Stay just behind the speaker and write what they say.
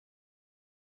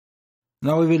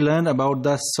Now we will learn about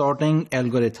the sorting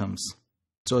algorithms.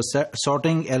 So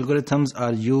sorting algorithms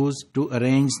are used to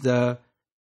arrange the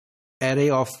array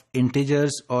of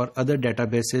integers or other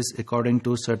databases according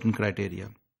to certain criteria.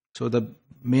 So the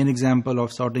main example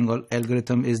of sorting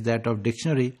algorithm is that of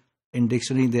dictionary. In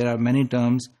dictionary there are many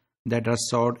terms that are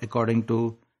sorted according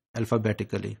to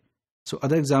alphabetically. So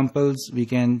other examples we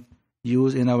can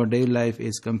use in our daily life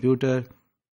is computer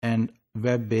and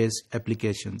web-based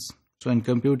applications. So in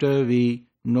computer we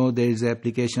know there is an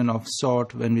application of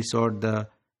sort. When we sort the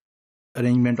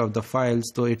arrangement of the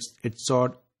files, so it's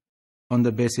sort on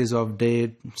the basis of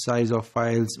date, size of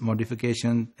files,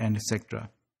 modification, and etc.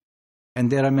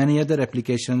 And there are many other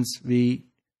applications we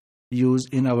use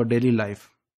in our daily life.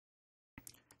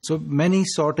 So many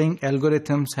sorting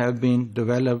algorithms have been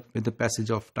developed with the passage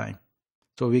of time.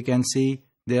 So we can see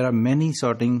there are many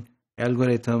sorting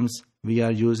algorithms we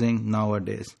are using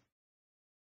nowadays.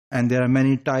 And there are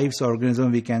many types of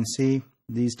algorithms we can see.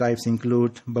 These types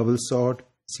include bubble sort,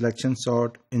 selection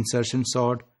sort, insertion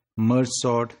sort, merge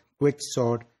sort, quick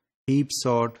sort, heap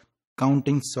sort,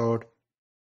 counting sort,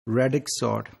 radix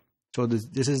sort. So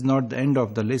this is not the end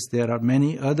of the list. There are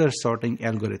many other sorting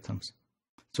algorithms.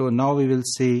 So now we will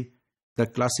see the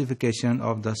classification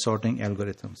of the sorting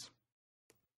algorithms.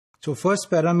 So first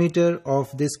parameter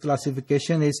of this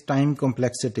classification is time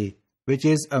complexity, which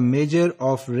is a measure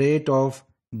of rate of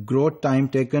growth time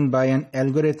taken by an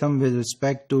algorithm with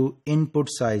respect to input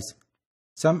size.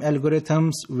 Some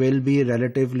algorithms will be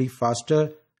relatively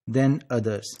faster than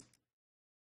others.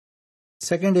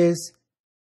 Second is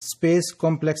space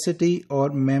complexity or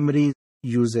memory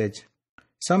usage.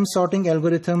 Some sorting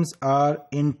algorithms are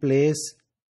in place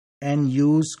and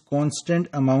use constant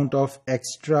amount of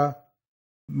extra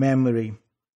memory.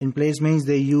 In place means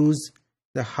they use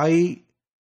the high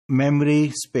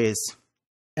memory space,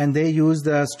 and they use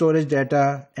the storage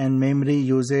data and memory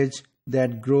usage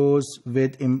that grows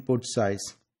with input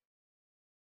size.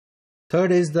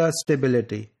 Third is the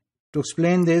stability. To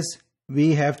explain this,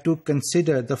 we have to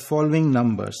consider the following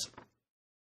numbers.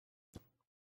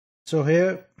 So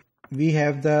here we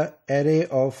have the array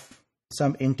of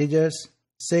some integers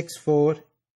 6, 4,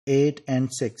 8 and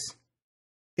 6.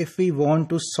 If we want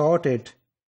to sort it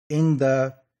in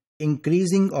the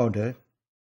increasing order,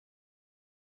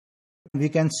 we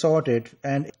can sort it,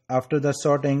 and after the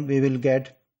sorting we will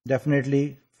get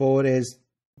definitely 4 is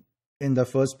in the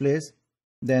first place,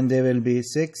 then there will be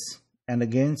 6 and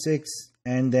again 6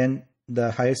 and then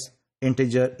the highest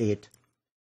integer 8.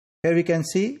 Here we can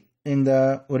see in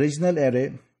the original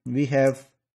array we have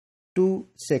two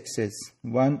 6s.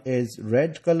 One is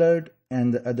red colored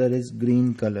and the other is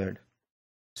green colored.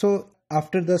 So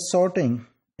after the sorting,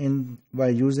 by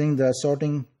using the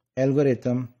sorting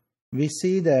algorithm, we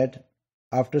see that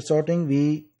after sorting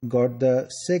we got the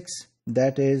 6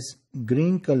 that is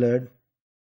green colored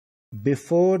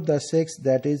before the 6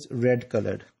 that is red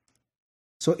colored.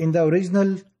 So in the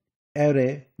original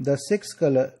array, the 6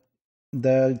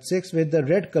 with the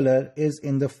red color is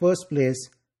in the first place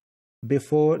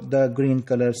before the green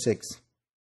color 6.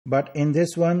 But in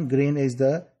this one, green is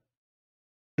the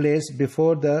place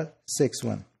before the 6th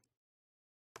one.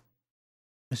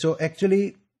 So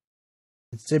actually,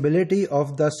 stability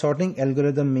of the sorting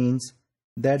algorithm means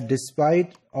that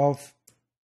despite of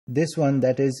this one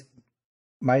that is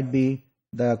might be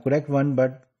the correct one,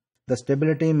 but the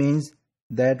stability means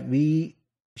that we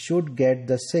should get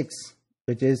the 6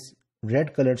 which is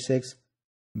red colored 6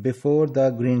 before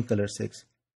the green colored 6,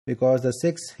 because the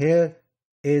 6 here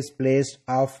is placed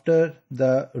after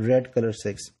the red color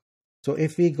 6. So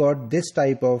if we got this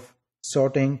type of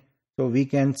sorting, so we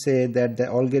can say that the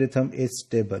algorithm is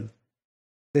stable.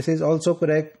 This is also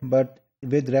correct, but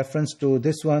with reference to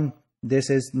this one, this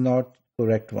is not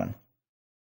correct one.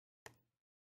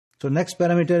 So next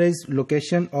parameter is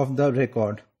location of the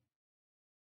record.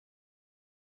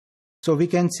 So we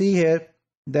can see here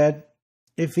that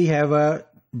if we have a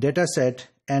data set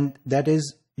and that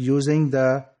is using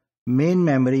the main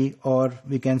memory, or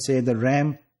we can say the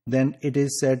RAM, then it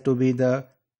is said to be the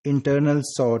internal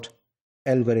sort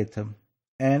algorithm.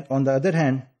 And on the other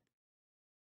hand,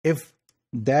 if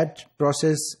that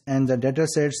process and the data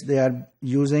sets they are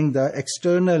using the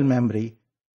external memory,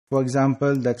 for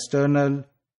example the external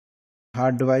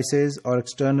hard devices or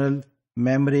external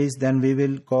memories, then we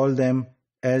will call them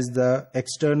as the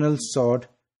external sort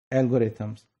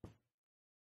algorithms.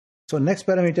 So next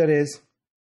parameter is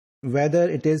whether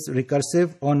it is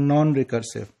recursive or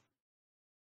non-recursive,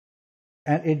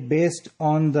 and it based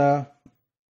on the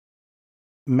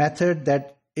method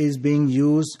that is being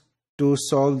used to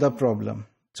solve the problem.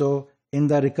 So in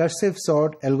the recursive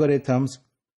sort algorithms,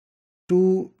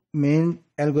 two main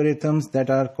algorithms that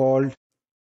are called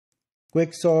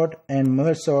quicksort and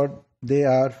merge sort, they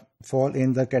are fall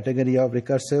in the category of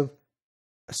recursive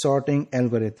sorting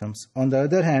algorithms. On the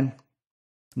other hand,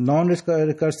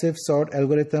 non-recursive sort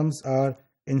algorithms are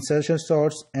insertion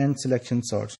sorts and selection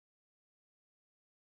sorts.